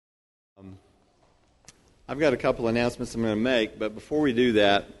I've got a couple announcements I'm going to make, but before we do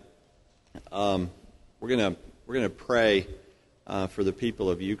that, we're going to pray for the people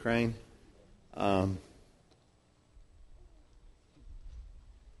of Ukraine. It's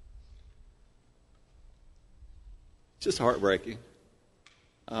just heartbreaking.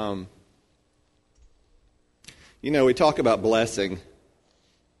 We talk about blessing,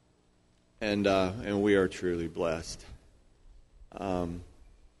 and we are truly blessed.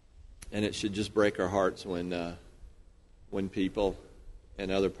 And it should just break our hearts when people in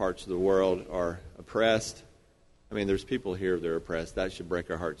other parts of the world are oppressed. I mean, there's people here that are oppressed. That should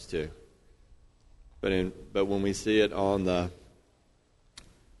break our hearts too. But when we see it on the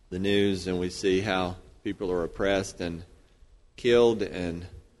news and we see how people are oppressed and killed, and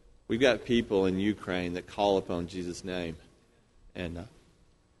we've got people in Ukraine that call upon Jesus' name, and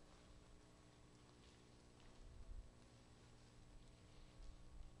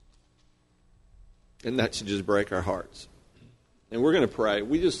that should just break our hearts. And we're going to pray.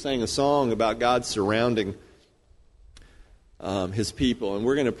 We just sang a song about God surrounding His people, and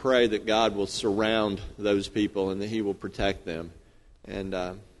we're going to pray that God will surround those people and that He will protect them. And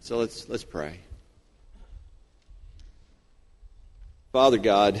so let's pray. Father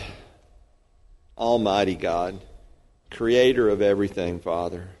God, Almighty God, Creator of everything,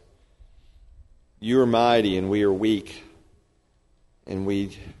 Father, You are mighty and we are weak, and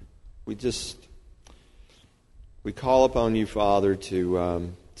we call upon You, Father,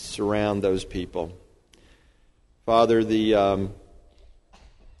 to surround those people. Father,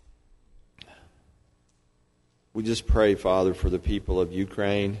 we just pray, Father, for the people of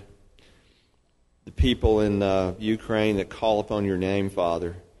Ukraine, the people in Ukraine that call upon Your name,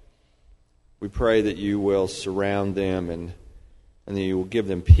 Father. We pray that You will surround them and that You will give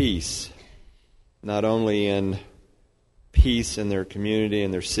them peace, not only in peace in their community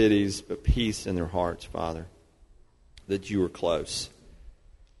and their cities, but peace in their hearts, Father, that You are close.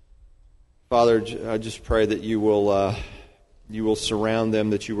 Father, I just pray that You will surround them,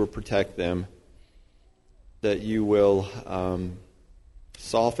 that You will protect them, that You will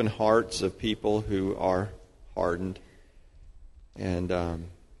soften hearts of people who are hardened, and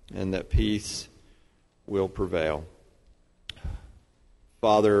that peace will prevail.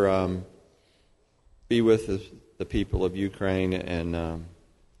 Father, be with the people of Ukraine, and I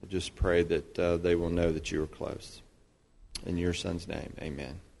just pray that they will know that You are close. In Your Son's name,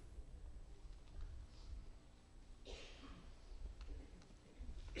 amen.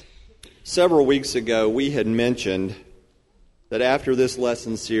 Several weeks ago, we had mentioned that after this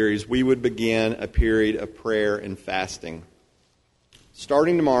lesson series, we would begin a period of prayer and fasting.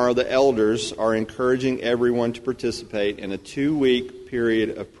 Starting tomorrow, the elders are encouraging everyone to participate in a 2-week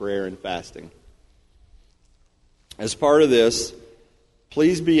period of prayer and fasting. As part of this,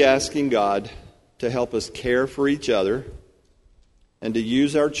 please be asking God to help us care for each other and to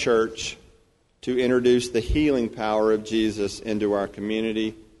use our church to introduce the healing power of Jesus into our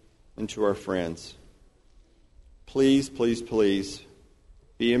community and to our friends. Please, please, please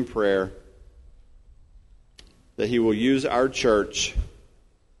be in prayer that He will use our church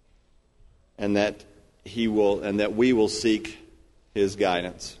and that we will seek His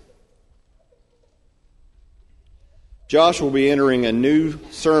guidance. Josh will be entering a new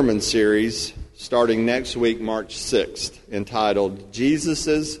sermon series starting next week, March 6th, entitled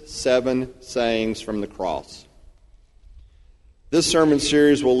Jesus' 7 Sayings from the Cross. This sermon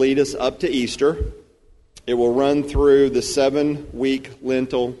series will lead us up to Easter. It will run through the 7-week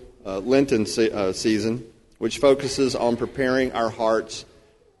Lenten season, which focuses on preparing our hearts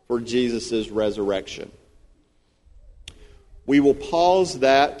for Jesus' resurrection. We will pause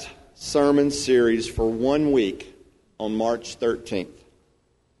that sermon series for 1 week on March 13th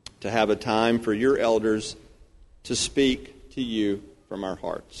to have a time for your elders to speak to you from our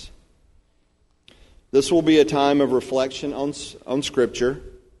hearts. This will be a time of reflection on Scripture,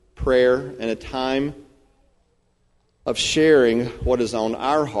 prayer, and a time of sharing what is on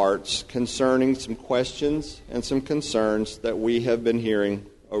our hearts concerning some questions and some concerns that we have been hearing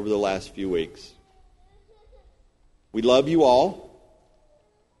over the last few weeks. We love you all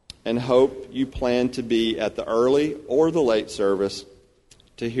and hope you plan to be at the early or the late service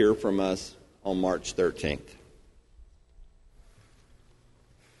to hear from us on March 13th.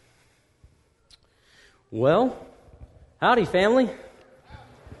 Well, howdy, family.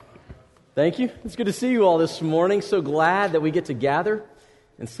 Thank you. It's good to see you all this morning. So glad that we get to gather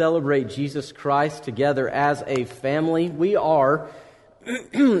and celebrate Jesus Christ together as a family. We are,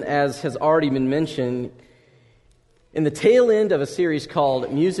 as has already been mentioned, in the tail end of a series called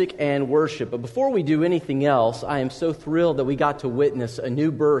Music and Worship. But before we do anything else, I am so thrilled that we got to witness a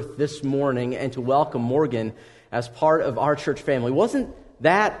new birth this morning and to welcome Morgan as part of our church family. Wasn't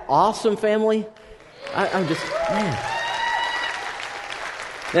that awesome, family? I'm just, man.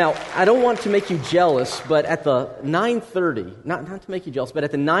 Now, I don't want to make you jealous, but at the 9:30, not to make you jealous, but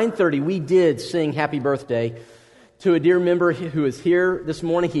at the 9:30, we did sing Happy Birthday to a dear member who is here this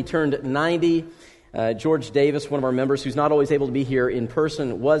morning. He turned 90. George Davis, one of our members who's not always able to be here in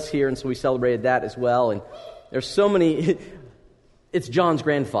person, was here, and so we celebrated that as well. And there's so many, it's John's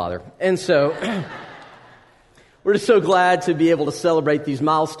grandfather. And so we're just so glad to be able to celebrate these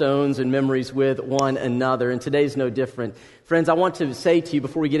milestones and memories with one another, and today's no different. Friends, I want to say to you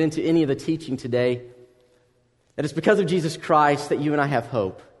before we get into any of the teaching today that it's because of Jesus Christ that you and I have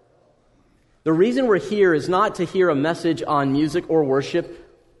hope. The reason we're here is not to hear a message on music or worship.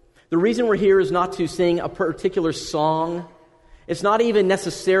 The reason we're here is not to sing a particular song. It's not even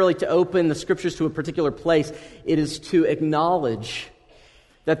necessarily to open the Scriptures to a particular place. It is to acknowledge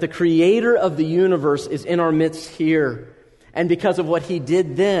that the Creator of the universe is in our midst here. And because of what He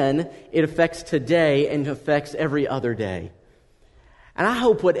did then, it affects today and affects every other day. And I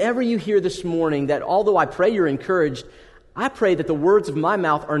hope whatever you hear this morning, that although I pray you're encouraged, I pray that the words of my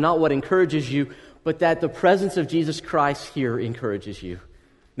mouth are not what encourages you, but that the presence of Jesus Christ here encourages you.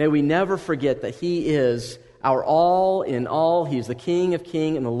 May we never forget that He is our all in all. He is the King of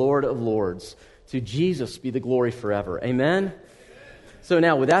kings and the Lord of lords. To Jesus be the glory forever. Amen? So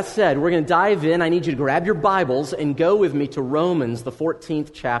now, with that said, we're going to dive in. I need you to grab your Bibles and go with me to Romans, the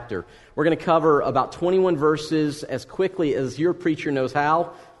 14th chapter. We're going to cover about 21 verses as quickly as your preacher knows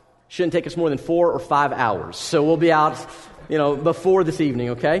how. Shouldn't take us more than 4 or 5 hours. So we'll be out, before this evening,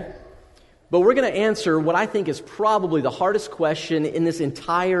 okay? But we're going to answer what I think is probably the hardest question in this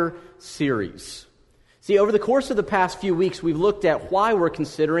entire series. See, over the course of the past few weeks, we've looked at why we're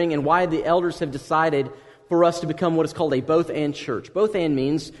considering and why the elders have decided for us to become what is called a both-and church. Both-and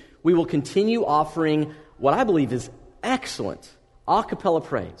means we will continue offering what I believe is excellent a cappella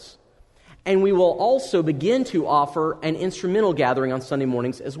praise. And we will also begin to offer an instrumental gathering on Sunday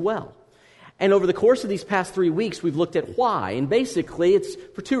mornings as well. And over the course of these past 3 weeks, we've looked at why. And basically, it's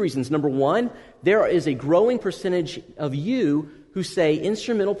for 2 reasons. Number one, there is a growing percentage of you who say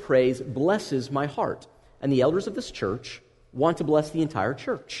instrumental praise blesses my heart. And the elders of this church want to bless the entire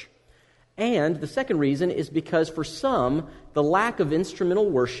church. And the second reason is because for some, the lack of instrumental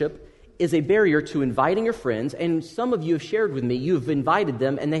worship is a barrier to inviting your friends. And some of you have shared with me, you have invited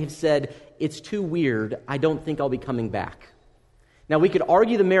them, and they have said, it's too weird, I don't think I'll be coming back. Now, we could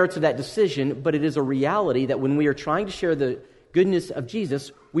argue the merits of that decision, but it is a reality that when we are trying to share the goodness of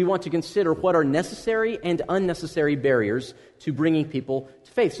Jesus, we want to consider what are necessary and unnecessary barriers to bringing people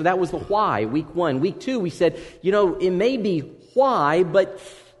to faith. So that was the why, week 1. Week 2, we said, it may be why, but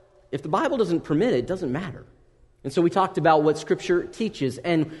if the Bible doesn't permit it, it doesn't matter. And so we talked about what Scripture teaches,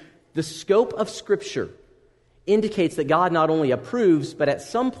 and the scope of Scripture indicates that God not only approves, but at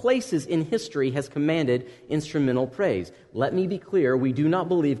some places in history has commanded instrumental praise. Let me be clear, we do not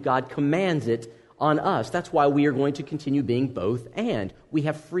believe God commands it on us. That's why we are going to continue being both and. We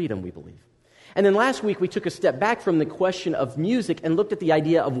have freedom, we believe. And then last week we took a step back from the question of music and looked at the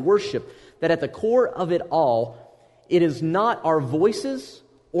idea of worship, that at the core of it all, it is not our voices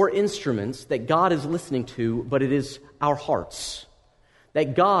or instruments that God is listening to, but it is our hearts.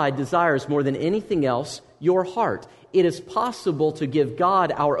 That God desires more than anything else your heart. It is possible to give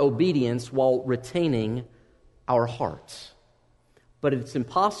God our obedience while retaining our hearts. But it's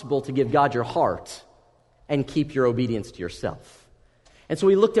impossible to give God your heart and keep your obedience to yourself. And so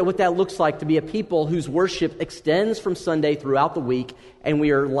we looked at what that looks like to be a people whose worship extends from Sunday throughout the week, and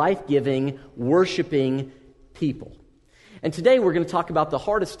we are life-giving, worshiping people. And today we're going to talk about the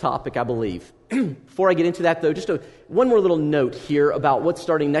hardest topic, I believe. Before I get into that, though, just one more little note here about what's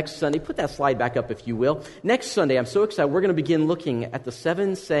starting next Sunday. Put that slide back up, if you will. Next Sunday, I'm so excited, we're going to begin looking at the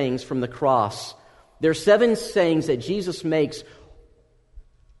 7 sayings from the cross. There are 7 sayings that Jesus makes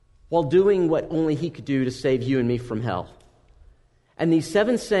while doing what only He could do to save you and me from hell. And these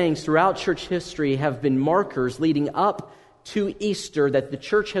 7 sayings throughout church history have been markers leading up to Easter that the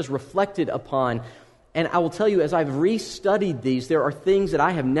church has reflected upon. And I will tell you, as I've restudied these, there are things that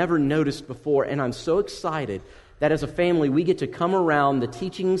I have never noticed before, and I'm so excited that as a family we get to come around the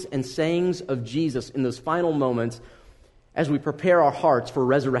teachings and sayings of Jesus in those final moments as we prepare our hearts for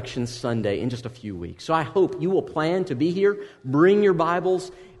Resurrection Sunday in just a few weeks. So I hope you will plan to be here, bring your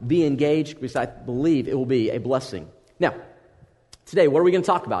Bibles, be engaged, because I believe it will be a blessing. Now, today, what are we going to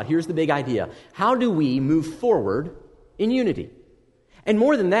talk about? Here's the big idea. How do we move forward in unity? And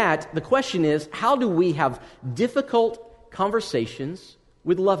more than that, the question is, how do we have difficult conversations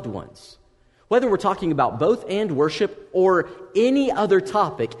with loved ones? Whether we're talking about both and worship or any other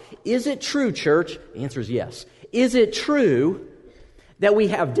topic, is it true, church? The answer is yes. Is it true that we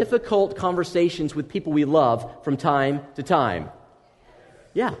have difficult conversations with people we love from time to time?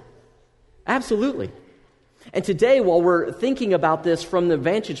 Yeah, absolutely. And today, while we're thinking about this from the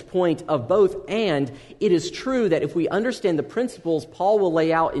vantage point of both and, it is true that if we understand the principles Paul will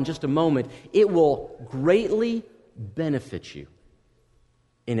lay out in just a moment, it will greatly benefit you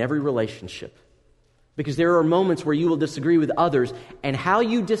in every relationship. Because there are moments where you will disagree with others, and how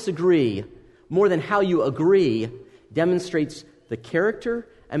you disagree, more than how you agree, demonstrates the character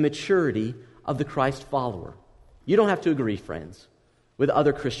and maturity of the Christ follower. You don't have to agree, friends, with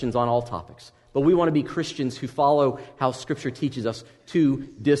other Christians on all topics. But we want to be Christians who follow how Scripture teaches us to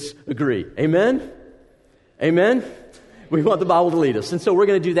disagree. Amen? Amen? We want the Bible to lead us. And so we're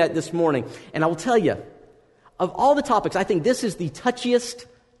going to do that this morning. And I will tell you, of all the topics, I think this is the touchiest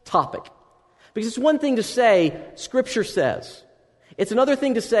topic. Because it's one thing to say, Scripture says. It's another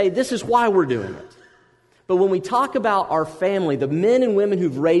thing to say, this is why we're doing it. But when we talk about our family, the men and women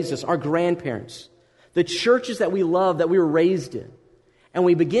who've raised us, our grandparents, the churches that we love, that we were raised in, and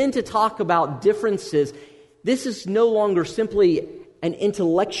we begin to talk about differences, this is no longer simply an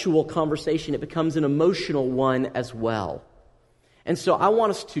intellectual conversation. It becomes an emotional one as well. And so I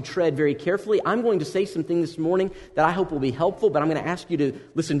want us to tread very carefully. I'm going to say something this morning that I hope will be helpful, but I'm going to ask you to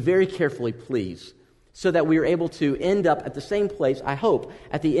listen very carefully, please, so that we are able to end up at the same place, I hope,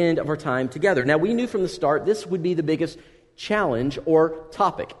 at the end of our time together. Now, we knew from the start this would be the biggest challenge or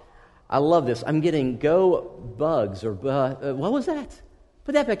topic. I love this. I'm getting go bugs or what was that?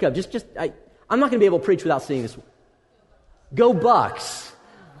 Put that back up. I'm not going to be able to preach without seeing this. Go Bucks.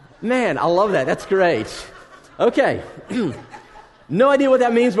 Man, I love that. That's great. Okay. No idea what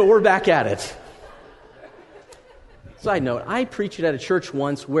that means, but we're back at it. Side note, I preached at a church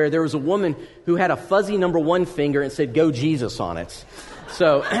once where there was a woman who had a fuzzy number 1 finger and said, "Go Jesus" on it.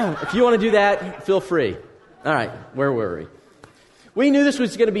 So if you want to do that, feel free. All right, where were we? We knew this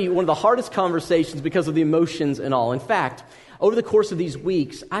was going to be one of the hardest conversations because of the emotions and all. In fact, over the course of these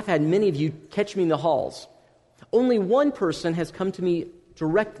weeks, I've had many of you catch me in the halls. Only one person has come to me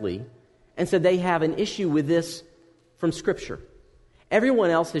directly and said they have an issue with this from Scripture.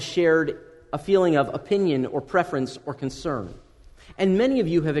 Everyone else has shared a feeling of opinion or preference or concern. And many of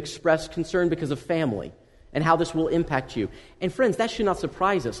you have expressed concern because of family and how this will impact you. And friends, that should not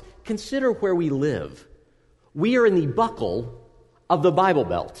surprise us. Consider where we live. We are in the buckle of the Bible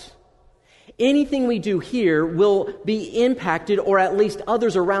Belt. Anything we do here will be impacted, or at least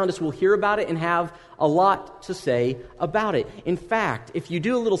others around us will hear about it and have a lot to say about it. In fact, if you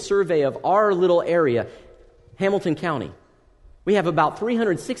do a little survey of our little area, Hamilton County, we have about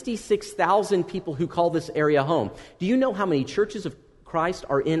 366,000 people who call this area home. Do you know how many churches of Christ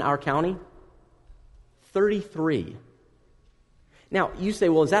are in our county? 33. Now, you say,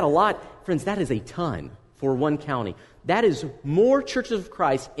 well, is that a lot? Friends, that is a ton for one county. That is more churches of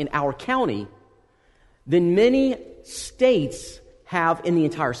Christ in our county than many states have in the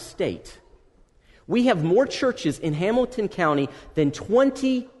entire state. We have more churches in Hamilton County than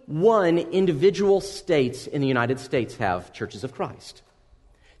 21 individual states in the United States have churches of Christ.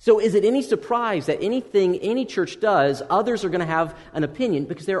 So is it any surprise that anything any church does, others are going to have an opinion,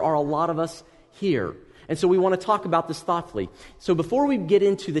 because there are a lot of us here. And so we want to talk about this thoughtfully. So before we get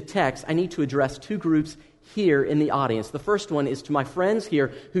into the text, I need to address two groups here in the audience. The first one is to my friends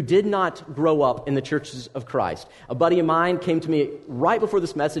here who did not grow up in the churches of Christ. A buddy of mine came to me right before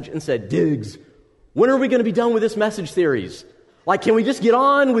this message and said, "Diggs, when are we going to be done with this message series? Like, can we just get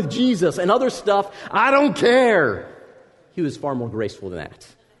on with Jesus and other stuff? I don't care." He was far more graceful than that.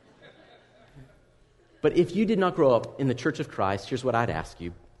 But if you did not grow up in the church of Christ, here's what I'd ask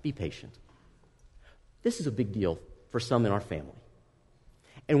you. Be patient. This is a big deal for some in our family.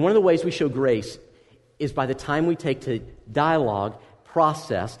 And one of the ways we show grace is by the time we take to dialogue,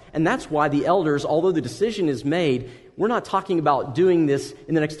 process, and that's why the elders, although the decision is made, we're not talking about doing this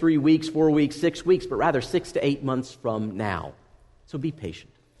in the next 3 weeks, 4 weeks, 6 weeks, but rather 6 to 8 months from now. So be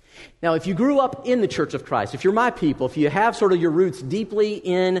patient. Now, if you grew up in the church of Christ, if you're my people, if you have sort of your roots deeply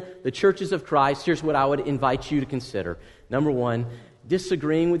in the churches of Christ, here's what I would invite you to consider. Number one,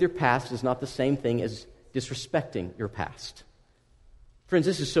 disagreeing with your past is not the same thing as disrespecting your past. Friends,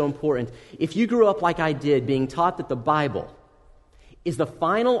 this is so important. If you grew up like I did, being taught that the Bible is the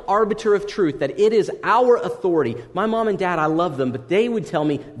final arbiter of truth, that it is our authority. My mom and dad, I love them, but they would tell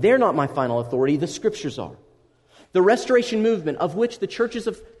me they're not my final authority, the Scriptures are. The Restoration movement, of which the churches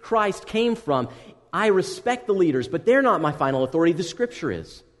of Christ came from, I respect the leaders, but they're not my final authority. The Scripture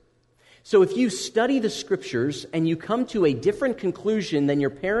is. So if you study the Scriptures and you come to a different conclusion than your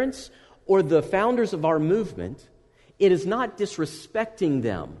parents or the founders of our movement, it is not disrespecting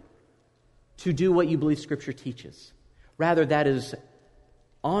them to do what you believe Scripture teaches. Rather, that is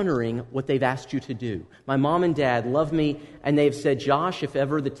honoring what they've asked you to do. My mom and dad love me, and they've said, Josh, if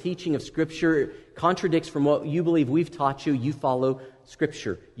ever the teaching of Scripture contradicts from what you believe we've taught you, you follow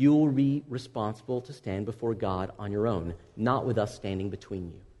Scripture. You will be responsible to stand before God on your own, not with us standing between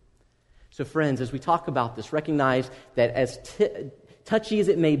you. So friends, as we talk about this, recognize that as touchy as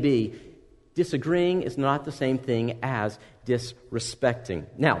it may be, disagreeing is not the same thing as disrespecting.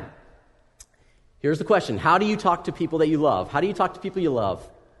 Now, here's the question. How do you talk to people that you love? How do you talk to people you love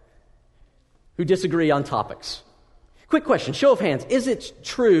who disagree on topics? Quick question, show of hands. Is it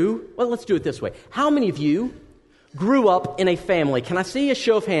true? Well, let's do it this way. How many of you grew up in a family? Can I see a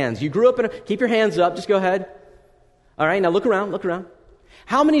show of hands? You grew up in a... Keep your hands up. Just go ahead. All right, now look around. Look around.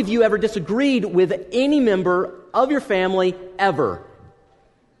 How many of you ever disagreed with any member of your family ever?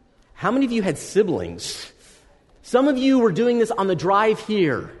 How many of you had siblings? Some of you were doing this on the drive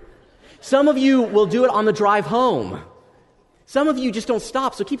here. Some of you will do it on the drive home. Some of you just don't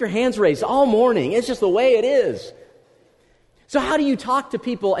stop, so keep your hands raised all morning. It's just the way it is. So how do you talk to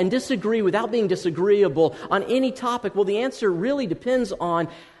people and disagree without being disagreeable on any topic? Well, the answer really depends on,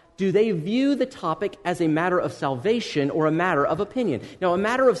 do they view the topic as a matter of salvation or a matter of opinion? Now, a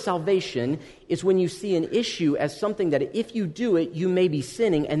matter of salvation is when you see an issue as something that if you do it, you may be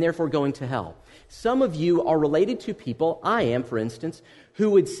sinning and therefore going to hell. Some of you are related to people, I am, for instance, who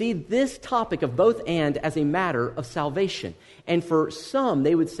would see this topic of both and as a matter of salvation. And for some,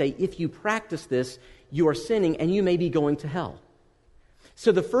 they would say, if you practice this, you are sinning and you may be going to hell.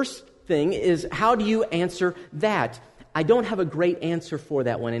 So the first thing is, how do you answer that? I don't have a great answer for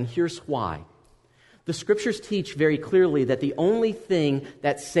that one, and here's why. The Scriptures teach very clearly that the only thing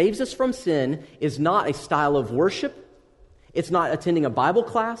that saves us from sin is not a style of worship. It's not attending a Bible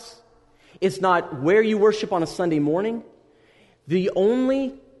class. It's not where you worship on a Sunday morning. The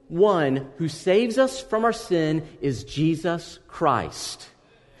only one who saves us from our sin is Jesus Christ.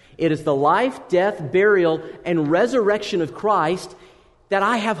 It is the life, death, burial, and resurrection of Christ that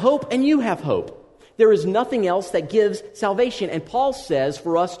I have hope and you have hope. There is nothing else that gives salvation. And Paul says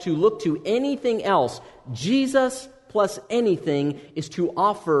for us to look to anything else. Jesus plus anything is to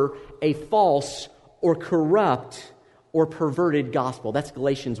offer a false or corrupt or perverted gospel. That's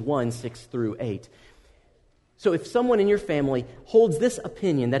Galatians 1, 6 through 8. So if someone in your family holds this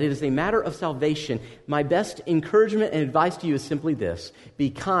opinion that it is a matter of salvation, my best encouragement and advice to you is simply this. Be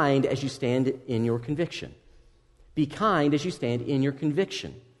kind as you stand in your conviction. Be kind as you stand in your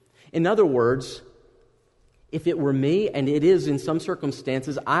conviction. In other words, if it were me, and it is in some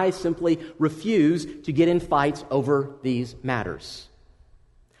circumstances, I simply refuse to get in fights over these matters.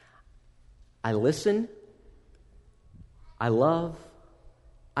 I listen, I love,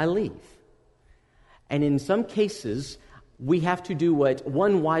 I leave. And in some cases, we have to do what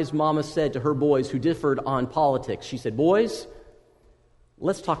one wise mama said to her boys who differed on politics. She said, boys,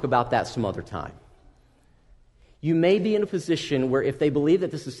 let's talk about that some other time. You may be in a position where if they believe that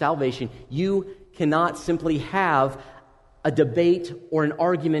this is salvation, you cannot simply have a debate or an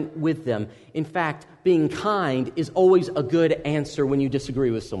argument with them. In fact, being kind is always a good answer when you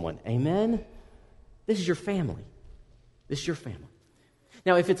disagree with someone. Amen? This is your family. This is your family.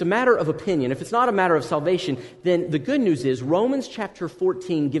 Now, if it's a matter of opinion, if it's not a matter of salvation, then the good news is Romans chapter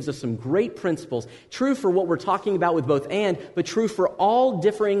 14 gives us some great principles, true for what we're talking about with both and, but true for all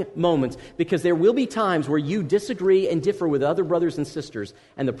differing moments, because there will be times where you disagree and differ with other brothers and sisters,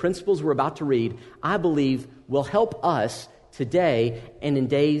 and the principles we're about to read, I believe, will help us today and in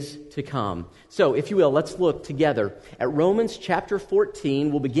days to come. So, if you will, let's look together at Romans chapter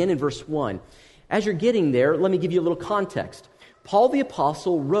 14. We'll begin in verse 1. As you're getting there, let me give you a little context. Paul the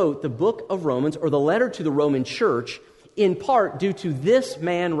Apostle wrote the book of Romans, or the letter to the Roman church, in part due to this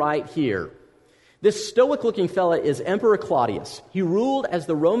man right here. This stoic-looking fella is Emperor Claudius. He ruled as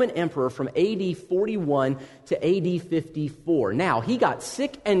the Roman emperor from AD 41 to AD 54. Now, he got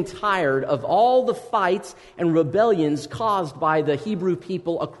sick and tired of all the fights and rebellions caused by the Hebrew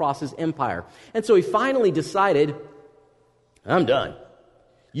people across his empire. And so he finally decided, I'm done.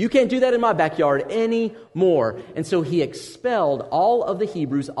 You can't do that in my backyard anymore. And so he expelled all of the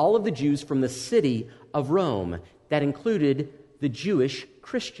Hebrews, all of the Jews from the city of Rome. That included the Jewish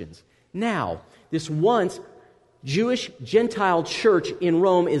Christians. Now, this once Jewish Gentile church in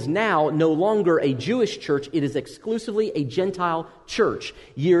Rome is now no longer a Jewish church. It is exclusively a Gentile church.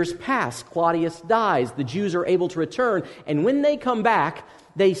 Years pass. Claudius dies. The Jews are able to return. And when they come back,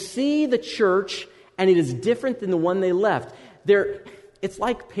 they see the church and it is different than the one they left. It's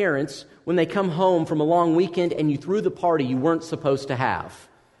like parents when they come home from a long weekend and you threw the party you weren't supposed to have.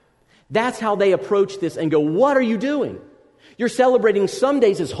 That's how they approach this and go, what are you doing? You're celebrating some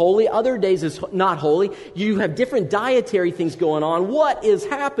days as holy, other days as not holy. You have different dietary things going on. What is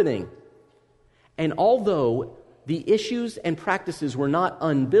happening? And although the issues and practices were not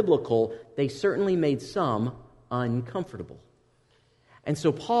unbiblical, they certainly made some uncomfortable. And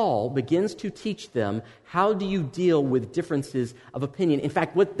so Paul begins to teach them, how do you deal with differences of opinion? In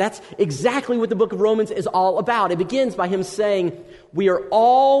fact, that's exactly what the book of Romans is all about. It begins by him saying, we are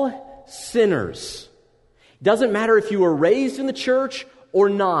all sinners. It doesn't matter if you were raised in the church or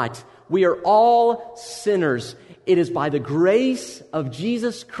not. We are all sinners. It is by the grace of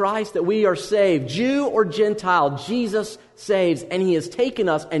Jesus Christ that we are saved. Jew or Gentile, Jesus saves, and he has taken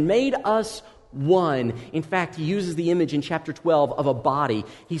us and made us one. In fact, he uses the image in chapter 12 of a body.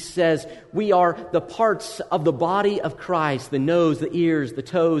 He says, we are the parts of the body of Christ, the nose, the ears, the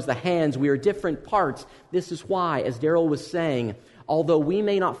toes, the hands. We are different parts. This is why, as Daryl was saying, although we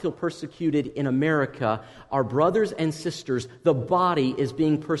may not feel persecuted in America, our brothers and sisters, the body is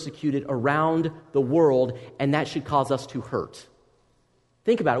being persecuted around the world, and that should cause us to hurt.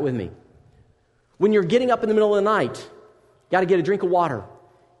 Think about it with me. When you're getting up in the middle of the night, got to get a drink of water.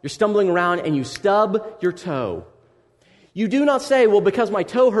 You're stumbling around and you stub your toe. You do not say, well, because my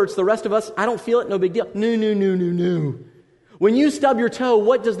toe hurts, the rest of us, I don't feel it, no big deal. No. When you stub your toe,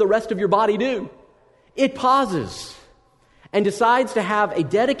 what does the rest of your body do? It pauses and decides to have a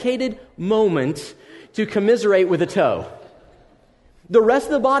dedicated moment to commiserate with a toe. The rest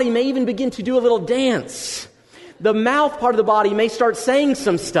of the body may even begin to do a little dance. The mouth part of the body may start saying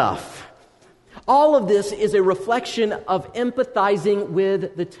some stuff. All of this is a reflection of empathizing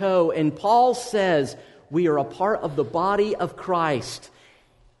with the toe. And Paul says, we are a part of the body of Christ.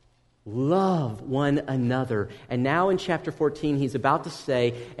 Love one another. And now in chapter 14, he's about to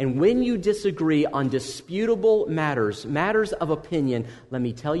say, and when you disagree on disputable matters of opinion, let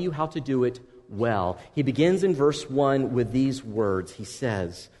me tell you how to do it well. He begins in verse 1 with these words. He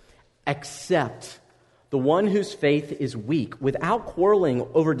says, accept the one whose faith is weak without quarreling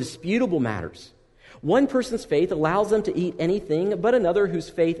over disputable matters. One person's faith allows them to eat anything, but another whose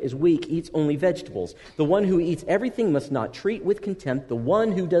faith is weak eats only vegetables. The one who eats everything must not treat with contempt the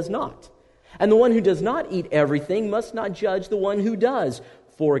one who does not. And the one who does not eat everything must not judge the one who does,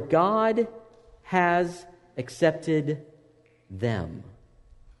 for God has accepted them.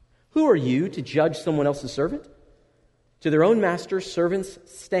 Who are you to judge someone else's servant? To their own master, servants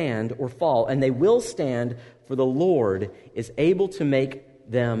stand or fall, and they will stand, for the Lord is able to make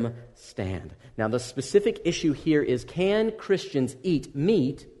them stand. Now, the specific issue here is, can Christians eat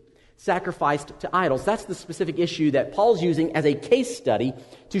meat sacrificed to idols? That's the specific issue that Paul's using as a case study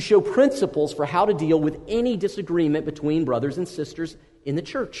to show principles for how to deal with any disagreement between brothers and sisters in the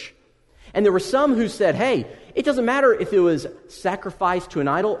church. And there were some who said, hey, it doesn't matter if it was sacrificed to an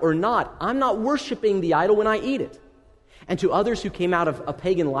idol or not. I'm not worshiping the idol when I eat it. And to others who came out of a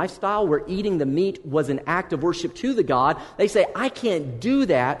pagan lifestyle where eating the meat was an act of worship to the God, they say, I can't do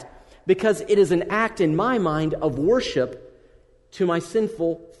that because it is an act in my mind of worship to my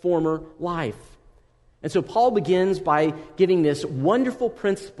sinful former life. And so Paul begins by giving this wonderful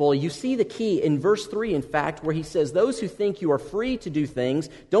principle. You see the key in verse 3, in fact, where he says, those who think you are free to do things,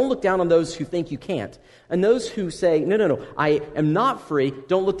 don't look down on those who think you can't. And those who say, no, I am not free,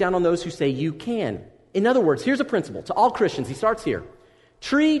 don't look down on those who say you can. In other words, here's a principle to all Christians. He starts here.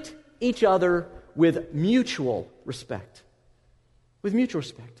 Treat each other with mutual respect. With mutual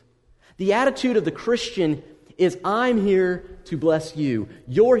respect. The attitude of the Christian is, I'm here to bless you.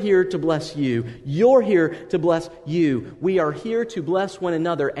 You're here to bless you. You're here to bless you. We are here to bless one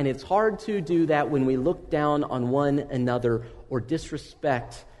another, and it's hard to do that when we look down on one another or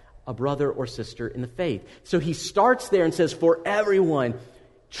disrespect a brother or sister in the faith. So he starts there and says, for everyone,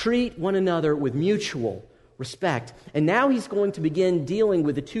 treat one another with mutual respect. And now he's going to begin dealing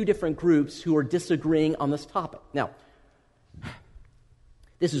with the two different groups who are disagreeing on this topic. Now,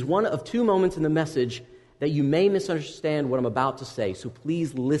 this is one of two moments in the message that you may misunderstand what I'm about to say, so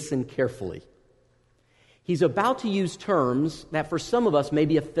please listen carefully. He's about to use terms that for some of us may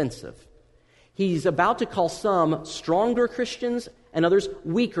be offensive. He's about to call some stronger Christians and others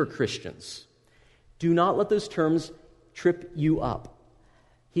weaker Christians. Do not let those terms trip you up.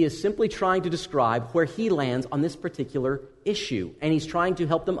 He is simply trying to describe where he lands on this particular issue, and he's trying to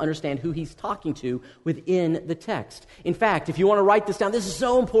help them understand who he's talking to within the text. In fact, if you want to write this down, this is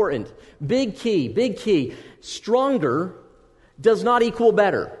so important. Big key. Stronger does not equal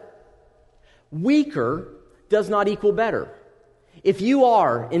better. Weaker does not equal better. If you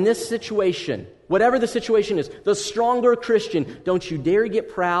are in this situation Whatever the situation is, the stronger Christian, don't you dare get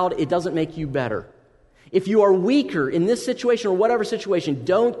proud. It doesn't make you better. If you are weaker in this situation or whatever situation,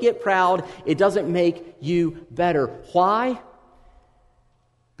 don't get proud. It doesn't make you better. Why?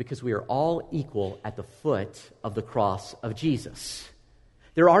 Because we are all equal at the foot of the cross of Jesus.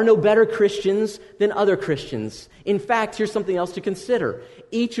 There are no better Christians than other Christians. In fact, here's something else to consider.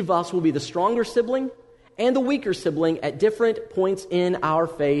 Each of us will be the stronger sibling and the weaker sibling at different points in our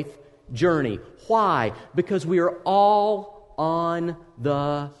faith journey. Why? Because we are all on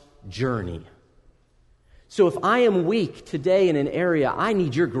the journey. So if I am weak today in an area, I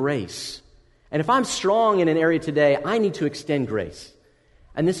need your grace. And if I'm strong in an area today, I need to extend grace.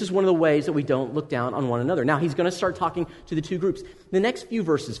 And this is one of the ways that we don't look down on one another. Now, he's going to start talking to the two groups. The next few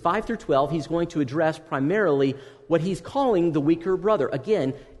verses, 5 through 12, he's going to address primarily what he's calling the weaker brother.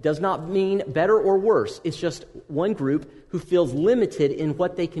 Again, does not mean better or worse. It's just one group who feels limited in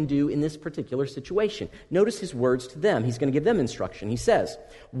what they can do in this particular situation. Notice his words to them. He's going to give them instruction. He says,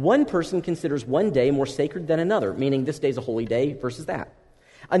 one person considers one day more sacred than another, meaning this day's a holy day versus that.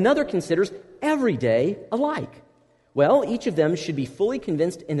 Another considers every day alike. Well, each of them should be fully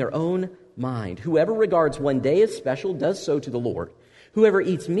convinced in their own mind. Whoever regards one day as special does so to the Lord. Whoever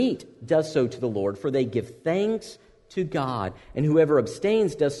eats meat does so to the Lord, for they give thanks to God. And whoever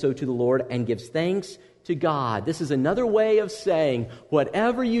abstains does so to the Lord and gives thanks to God. This is another way of saying,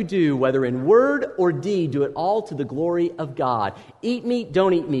 whatever you do, whether in word or deed, do it all to the glory of God. Eat meat,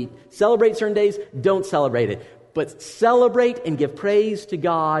 don't eat meat. Celebrate certain days, don't celebrate it. But celebrate and give praise to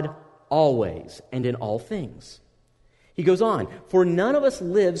God always and in all things. He goes on, for none of us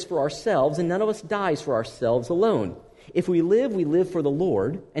lives for ourselves, and none of us dies for ourselves alone. If we live for the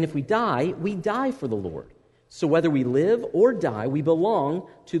Lord, and if we die for the Lord. So whether we live or die, we belong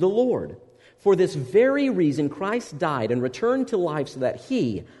to the Lord. For this very reason, Christ died and returned to life so that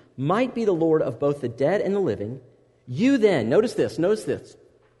he might be the Lord of both the dead and the living. You then, notice this.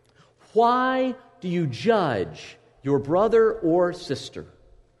 Why do you judge your brother or sister?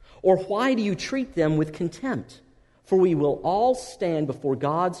 Or why do you treat them with contempt? For we will all stand before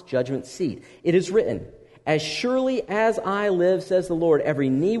God's judgment seat. It is written, as surely as I live, says the Lord, every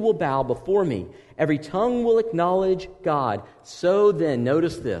knee will bow before me. Every tongue will acknowledge God. So then,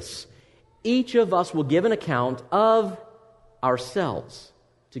 notice this. Each of us will give an account of ourselves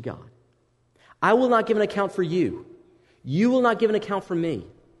to God. I will not give an account for you. You will not give an account for me.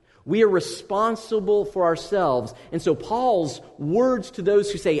 We are responsible for ourselves. And so Paul's words to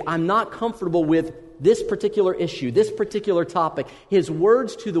those who say, I'm not comfortable with this particular issue, this particular topic, his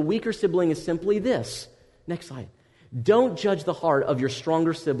words to the weaker sibling is simply this. Next slide. Don't judge the heart of your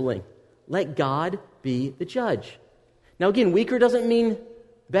stronger sibling. Let God be the judge. Now again, weaker doesn't mean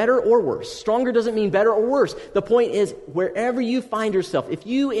better or worse. Stronger doesn't mean better or worse. The point is, wherever you find yourself, if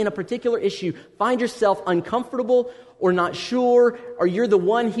you in a particular issue find yourself uncomfortable or not sure, or you're the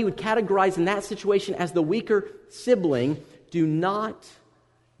one he would categorize in that situation as the weaker sibling, do not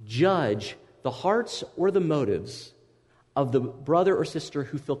judge the hearts or the motives of the brother or sister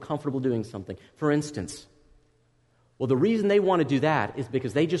who feel comfortable doing something. For instance, well, the reason they want to do that is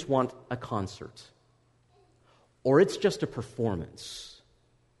because they just want a concert. Or it's just a performance.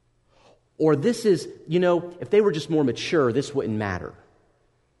 Or this is, if they were just more mature, this wouldn't matter.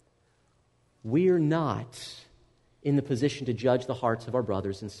 We're not in the position to judge the hearts of our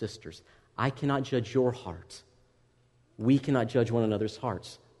brothers and sisters. I cannot judge your heart. We cannot judge one another's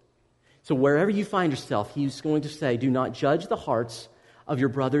hearts. So wherever you find yourself, he's going to say, do not judge the hearts of your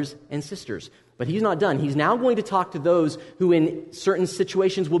brothers and sisters. But he's not done. He's now going to talk to those who in certain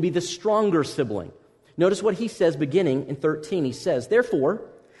situations will be the stronger sibling. Notice what he says beginning in 13. He says, therefore,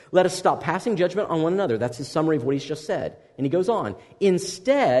 let us stop passing judgment on one another. That's his summary of what he's just said. And he goes on.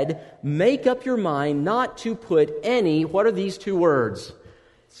 Instead, make up your mind not to put any, what are these two words?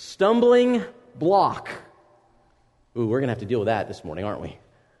 Stumbling block. Ooh, we're going to have to deal with that this morning, aren't we?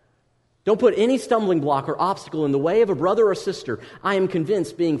 Don't put any stumbling block or obstacle in the way of a brother or sister. I am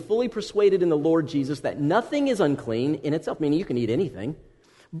convinced, being fully persuaded in the Lord Jesus, that nothing is unclean in itself, meaning you can eat anything.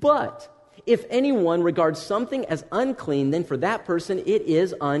 But if anyone regards something as unclean, then for that person it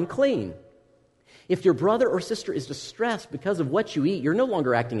is unclean. If your brother or sister is distressed because of what you eat, you're no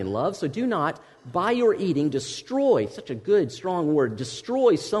longer acting in love, so do not, by your eating, destroy, such a good, strong word,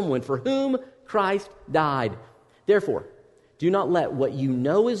 destroy someone for whom Christ died. Therefore, do not let what you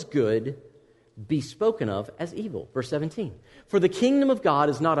know is good be spoken of as evil. Verse 17. For the kingdom of God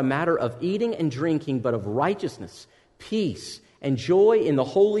is not a matter of eating and drinking, but of righteousness, peace, and joy in the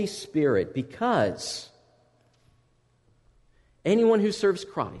Holy Spirit, because anyone who serves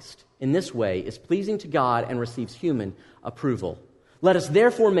Christ in this way is pleasing to God and receives human approval. Let us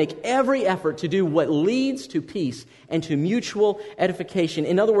therefore make every effort to do what leads to peace and to mutual edification.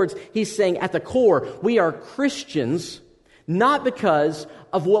 In other words, he's saying at the core, we are Christians not because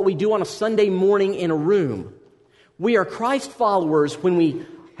of what we do on a Sunday morning in a room. We are Christ followers when we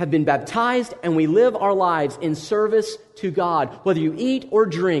have been baptized and we live our lives in service to God. Whether you eat or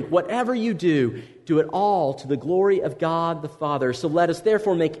drink, whatever you do, do it all to the glory of God the Father. So let us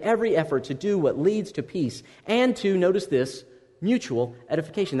therefore make every effort to do what leads to peace and to, notice this, mutual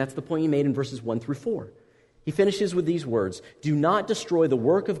edification. That's the point he made in verses 1 through 4. He finishes with these words, do not destroy the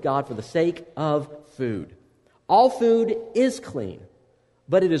work of God for the sake of food. All food is clean,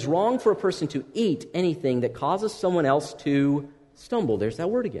 but it is wrong for a person to eat anything that causes someone else to stumble. There's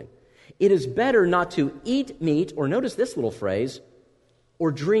that word again. It is better not to eat meat, or notice this little phrase,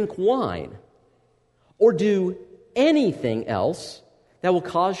 or drink wine, or do anything else that will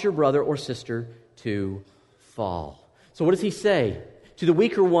cause your brother or sister to fall. So what does he say? To the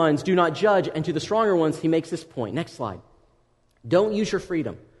weaker ones, do not judge, and to the stronger ones, he makes this point. Next slide. Don't use your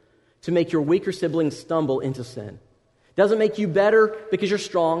freedom to make your weaker siblings stumble into sin. Doesn't make you better because you're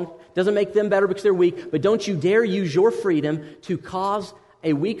strong. Doesn't make them better because they're weak. But don't you dare use your freedom to cause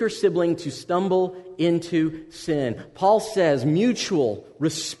a weaker sibling to stumble into sin. Paul says mutual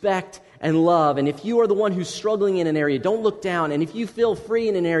respect and love. And if you are the one who's struggling in an area, don't look down. And if you feel free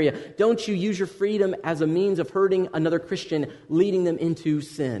in an area, don't you use your freedom as a means of hurting another Christian, leading them into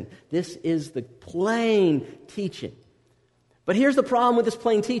sin. This is the plain teaching. But here's the problem with this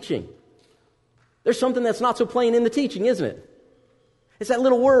plain teaching. There's something that's not so plain in the teaching, isn't it? It's that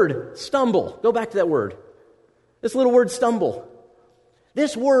little word, stumble. Go back to that word. This little word, stumble.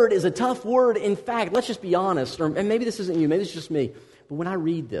 This word is a tough word. In fact, let's just be honest, and maybe this isn't you, maybe it's just me, but when I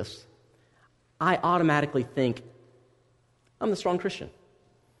read this, I automatically think, I'm the strong Christian.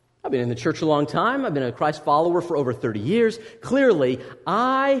 I've been in the church a long time. I've been a Christ follower for over 30 years. Clearly,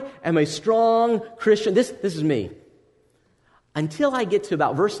 I am a strong Christian. This is me. Until I get to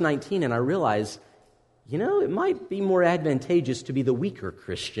about verse 19 and I realize, it might be more advantageous to be the weaker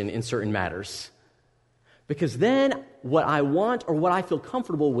Christian in certain matters. Because then what I want or what I feel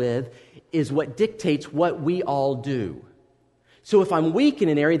comfortable with is what dictates what we all do. So if I'm weak in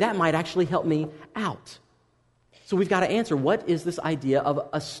an area, that might actually help me out. So we've got to answer, what is this idea of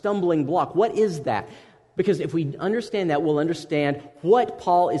a stumbling block? What is that? Because if we understand that, we'll understand what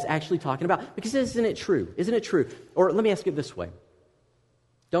Paul is actually talking about. Because isn't it true? Isn't it true? Or let me ask it this way.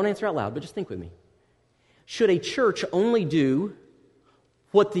 Don't answer out loud, but just think with me. Should a church only do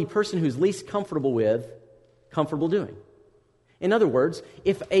what the person who's least comfortable doing? In other words,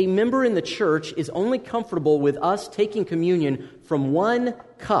 if a member in the church is only comfortable with us taking communion from one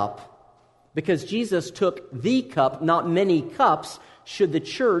cup, because Jesus took the cup, not many cups, should the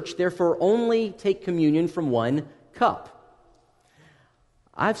church therefore only take communion from one cup?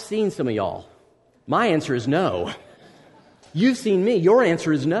 I've seen some of y'all. My answer is no. You've seen me. Your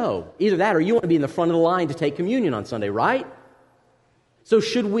answer is no. Either that or you want to be in the front of the line to take communion on Sunday, right? So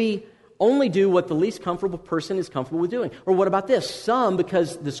should we only do what the least comfortable person is comfortable with doing? Or what about this? Some,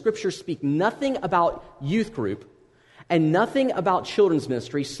 because the scriptures speak nothing about youth group and nothing about children's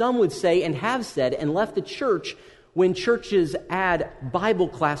ministry, some would say and have said and left the church when churches add Bible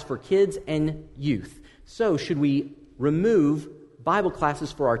class for kids and youth. So should we remove Bible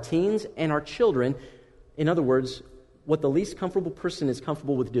classes for our teens and our children? In other words, what the least comfortable person is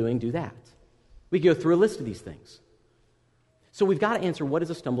comfortable with doing, do that. We go through a list of these things. So we've got to answer, what is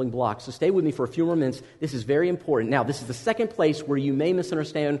a stumbling block? So stay with me for a few more minutes. This is very important. Now, this is the second place where you may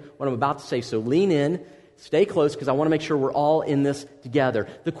misunderstand what I'm about to say. So lean in, stay close, because I want to make sure we're all in this together.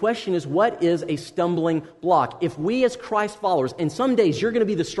 The question is, what is a stumbling block? If we as Christ followers, and some days you're going to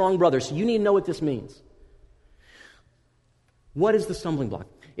be the strong brother, so you need to know what this means. What is the stumbling block?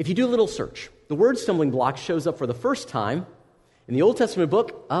 If you do a little search, the word stumbling block shows up for the first time in the Old Testament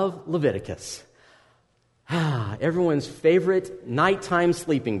book of Leviticus. Everyone's favorite nighttime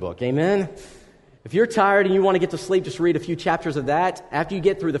sleeping book, amen? If you're tired and you want to get to sleep, just read a few chapters of that. After you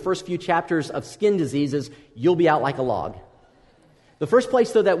get through the first few chapters of skin diseases, you'll be out like a log. The first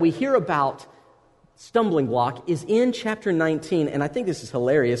place, though, that we hear about stumbling block is in chapter 19, and I think this is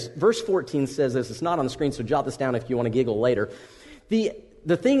hilarious. Verse 14 says this. It's not on the screen, so jot this down if you want to giggle later.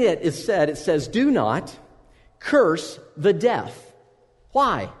 The thing that is said, it says, do not curse the deaf.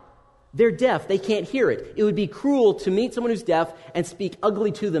 Why? They're deaf. They can't hear it. It would be cruel to meet someone who's deaf and speak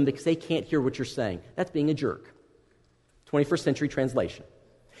ugly to them because they can't hear what you're saying. That's being a jerk. 21st century translation.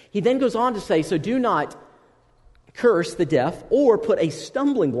 He then goes on to say, so do not curse the deaf or put a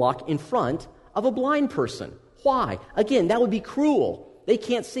stumbling block in front of a blind person. Why? Again, that would be cruel. They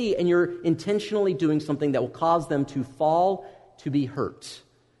can't see, and you're intentionally doing something that will cause them to fall to be hurt.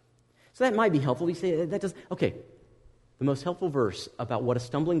 So that might be helpful. We say that does. Okay, the most helpful verse about what a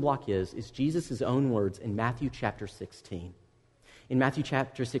stumbling block is Jesus' own words in Matthew chapter 16. In Matthew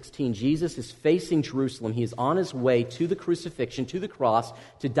chapter 16, Jesus is facing Jerusalem. He is on his way to the crucifixion, to the cross,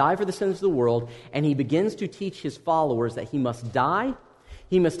 to die for the sins of the world, and he begins to teach his followers that he must die,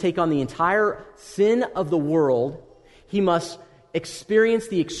 he must take on the entire sin of the world, he must experience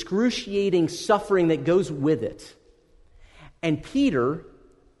the excruciating suffering that goes with it. And Peter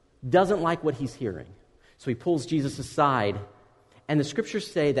doesn't like what he's hearing. So he pulls Jesus aside, and the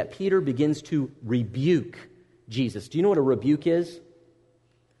scriptures say that Peter begins to rebuke Jesus. Do you know what a rebuke is?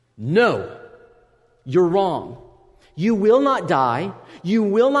 No, you're wrong. You will not die. You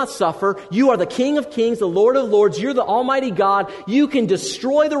will not suffer. You are the King of Kings, the Lord of Lords. You're the Almighty God. You can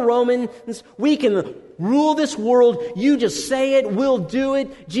destroy the Romans. We can rule this world. You just say it. We'll do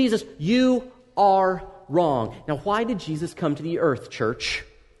it. Jesus, you are wrong. Now, why did Jesus come to the earth, church?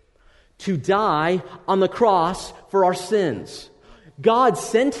 To die on the cross for our sins. God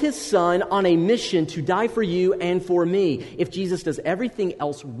sent his Son on a mission to die for you and for me. If Jesus does everything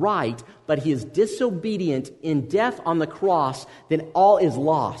else right, but he is disobedient in death on the cross, then all is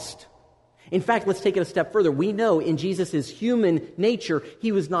lost. In fact, let's take it a step further. We know in Jesus' human nature,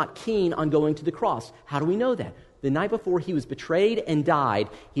 he was not keen on going to the cross. How do we know that? The night before he was betrayed and died,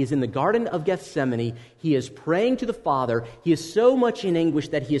 he is in the Garden of Gethsemane. He is praying to the Father. He is so much in anguish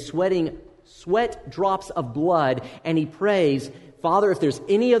that he is sweating sweat drops of blood, and he prays, Father, if there's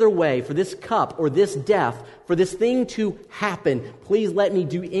any other way for this cup or this death, for this thing to happen, please let me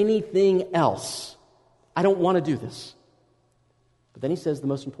do anything else. I don't want to do this. But then he says the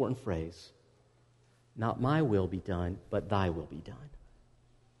most important phrase, not my will be done, but thy will be done.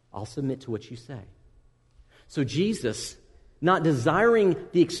 I'll submit to what you say. So Jesus, not desiring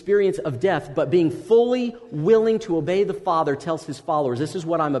the experience of death, but being fully willing to obey the Father, tells his followers, this is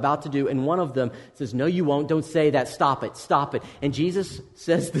what I'm about to do. And one of them says, no, you won't. Don't say that. Stop it. Stop it. And Jesus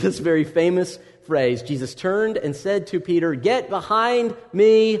says this very famous phrase. Jesus turned and said to Peter, get behind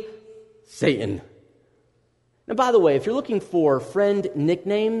me, Satan. Now, by the way, if you're looking for friend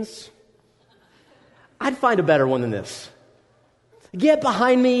nicknames, I'd find a better one than this. Get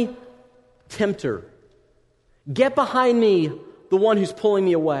behind me, tempter. Get behind me, the one who's pulling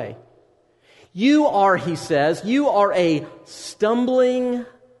me away. You are, he says, you are a stumbling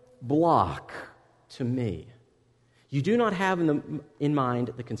block to me. You do not have in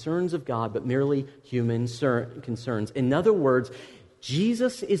mind the concerns of God, but merely human concerns. In other words,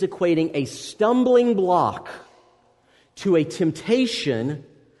 Jesus is equating a stumbling block to a temptation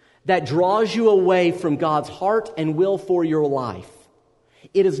that draws you away from God's heart and will for your life.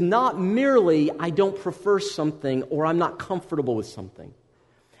 It is not merely, I don't prefer something or I'm not comfortable with something.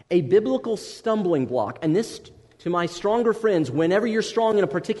 A biblical stumbling block, and this, to my stronger friends, whenever you're strong in a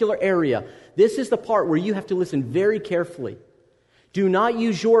particular area, this is the part where you have to listen very carefully. Do not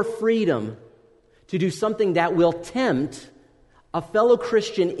use your freedom to do something that will tempt a fellow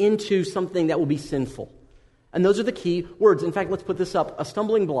Christian into something that will be sinful. And those are the key words. In fact, let's put this up. A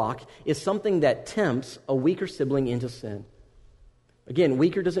stumbling block is something that tempts a weaker sibling into sin. Again,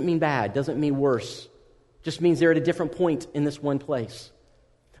 weaker doesn't mean bad, doesn't mean worse. Just means they're at a different point in this one place.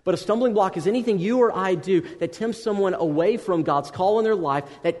 But a stumbling block is anything you or I do that tempts someone away from God's call in their life,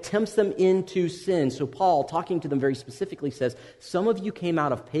 that tempts them into sin. So Paul, talking to them very specifically, says, some of you came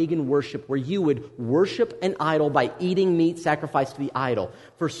out of pagan worship where you would worship an idol by eating meat sacrificed to the idol.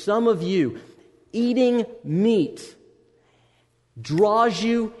 For some of you, eating meat draws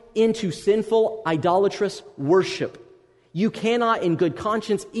you into sinful, idolatrous worship. You cannot, in good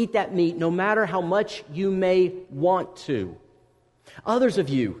conscience, eat that meat no matter how much you may want to. Others of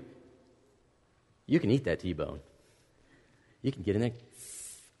you, you can eat that T-bone. You can get in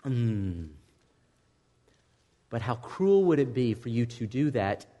there. But how cruel would it be for you to do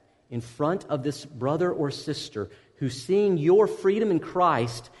that in front of this brother or sister who, seeing your freedom in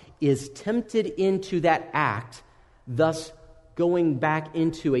Christ, is tempted into that act, thus going back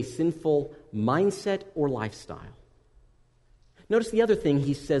into a sinful mindset or lifestyle. Notice the other thing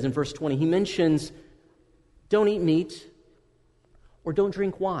he says in verse 20. He mentions, don't eat meat or don't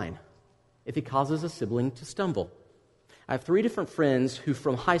drink wine if it causes a sibling to stumble. I have 3 different friends who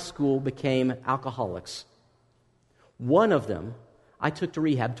from high school became alcoholics. One of them I took to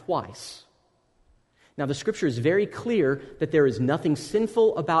rehab twice. Now, the scripture is very clear that there is nothing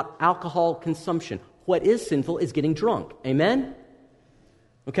sinful about alcohol consumption. What is sinful is getting drunk. Amen?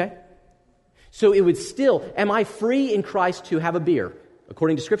 Okay? So it would still, am I free in Christ to have a beer?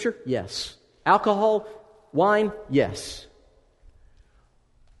 According to Scripture, yes. Alcohol, wine, yes.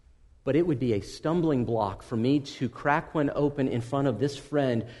 But it would be a stumbling block for me to crack one open in front of this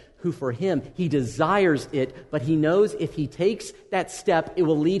friend who, for him, he desires it, but he knows if he takes that step, it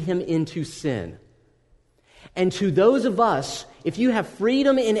will lead him into sin. And to those of us, if you have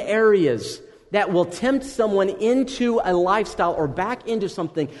freedom in areas that will tempt someone into a lifestyle or back into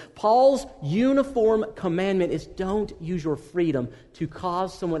something, Paul's uniform commandment is don't use your freedom to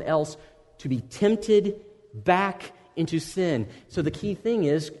cause someone else to be tempted back into sin. So the key thing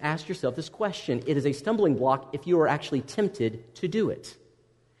is, ask yourself this question. It is a stumbling block if you are actually tempted to do it.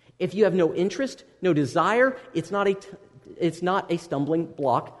 If you have no interest, no desire, it's not a stumbling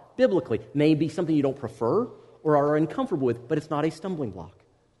block biblically. It may be something you don't prefer or are uncomfortable with, but it's not a stumbling block.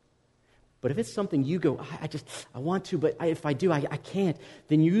 But if it's something you go, I want to, but if I do, I can't,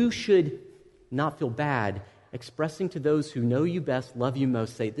 then you should not feel bad expressing to those who know you best, love you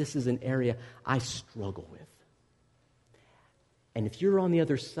most, say, this is an area I struggle with. And if you're on the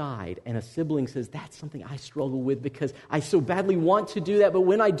other side and a sibling says, that's something I struggle with because I so badly want to do that, but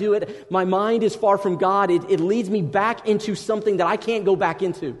when I do it, my mind is far from God. It leads me back into something that I can't go back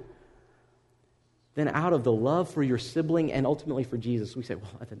into. Then out of the love for your sibling and ultimately for Jesus, we say,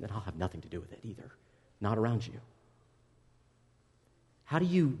 well, then I'll have nothing to do with it either. Not around you. How do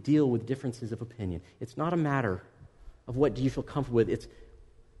you deal with differences of opinion? It's not a matter of what do you feel comfortable with. It's,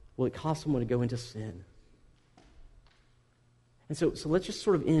 will it cause someone to go into sin? And so let's just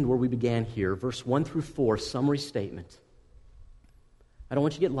sort of end where we began here. Verse 1 through 4, summary statement. I don't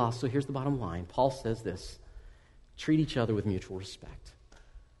want you to get lost, so here's the bottom line. Paul says this: treat each other with mutual respect.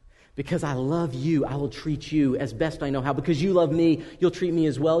 Because I love you, I will treat you as best I know how. Because you love me, you'll treat me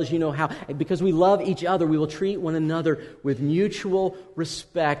as well as you know how. And because we love each other, we will treat one another with mutual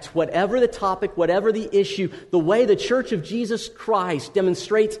respect. Whatever the topic, whatever the issue, the way the Church of Jesus Christ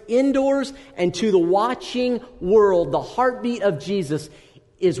demonstrates indoors and to the watching world, the heartbeat of Jesus,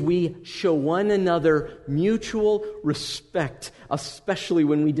 is we show one another mutual respect, especially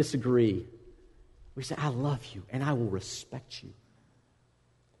when we disagree. We say, I love you and I will respect you.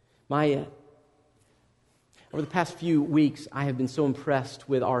 Over the past few weeks, I have been so impressed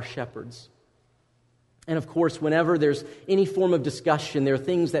with our shepherds. And of course, whenever there's any form of discussion, there are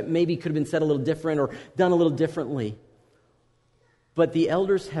things that maybe could have been said a little different or done a little differently. But the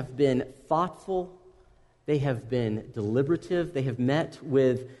elders have been thoughtful. They have been deliberative. They have met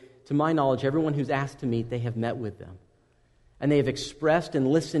with, to my knowledge, everyone who's asked to meet, they have met with them. And they have expressed and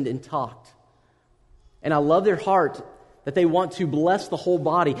listened and talked. And I love their heart that they want to bless the whole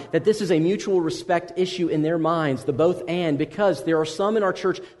body, that this is a mutual respect issue in their minds, the both and, because there are some in our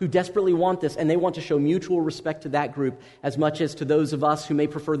church who desperately want this, and they want to show mutual respect to that group as much as to those of us who may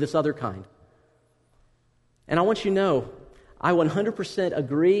prefer this other kind. And I want you to know, I 100%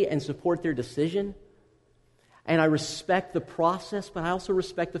 agree and support their decision, and I respect the process, but I also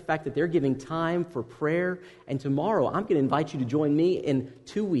respect the fact that they're giving time for prayer, and tomorrow I'm going to invite you to join me in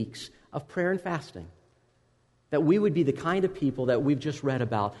 2 weeks of prayer and fasting. That we would be the kind of people that we've just read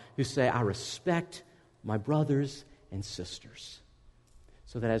about who say, I respect my brothers and sisters.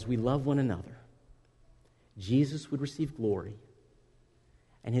 So that as we love one another, Jesus would receive glory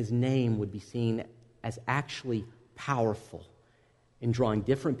and his name would be seen as actually powerful in drawing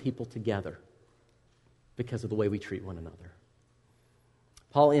different people together because of the way we treat one another.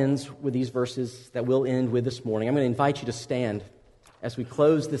 Paul ends with these verses that we'll end with this morning. I'm going to invite you to stand as we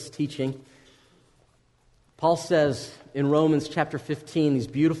close this teaching. Paul says in Romans chapter 15 these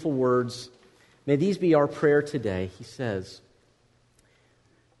beautiful words. May these be our prayer today. He says,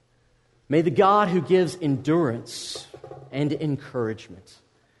 may the God who gives endurance and encouragement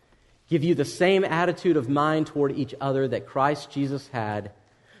give you the same attitude of mind toward each other that Christ Jesus had,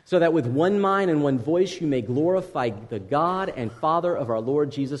 so that with one mind and one voice you may glorify the God and Father of our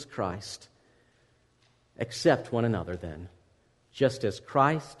Lord Jesus Christ. Accept one another then, just as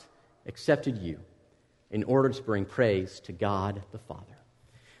Christ accepted you, in order to bring praise to God the Father.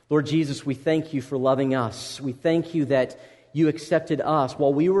 Lord Jesus, we thank you for loving us. We thank you that you accepted us.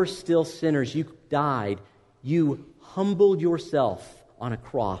 While we were still sinners, you died. You humbled yourself on a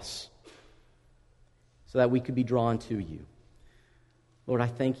cross so that we could be drawn to you. Lord, I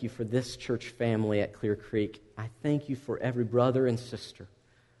thank you for this church family at Clear Creek. I thank you for every brother and sister.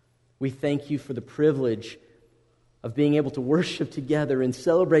 We thank you for the privilege of being able to worship together and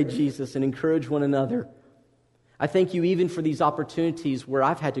celebrate Jesus and encourage one another. I thank you even for these opportunities where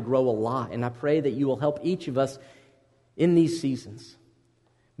I've had to grow a lot, and I pray that you will help each of us in these seasons.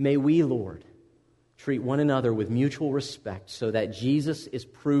 May we, Lord, treat one another with mutual respect so that Jesus is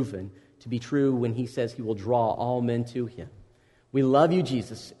proven to be true when he says he will draw all men to him. We love you,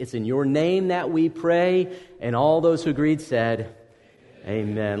 Jesus. It's in your name that we pray, and all those who agreed said,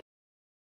 Amen.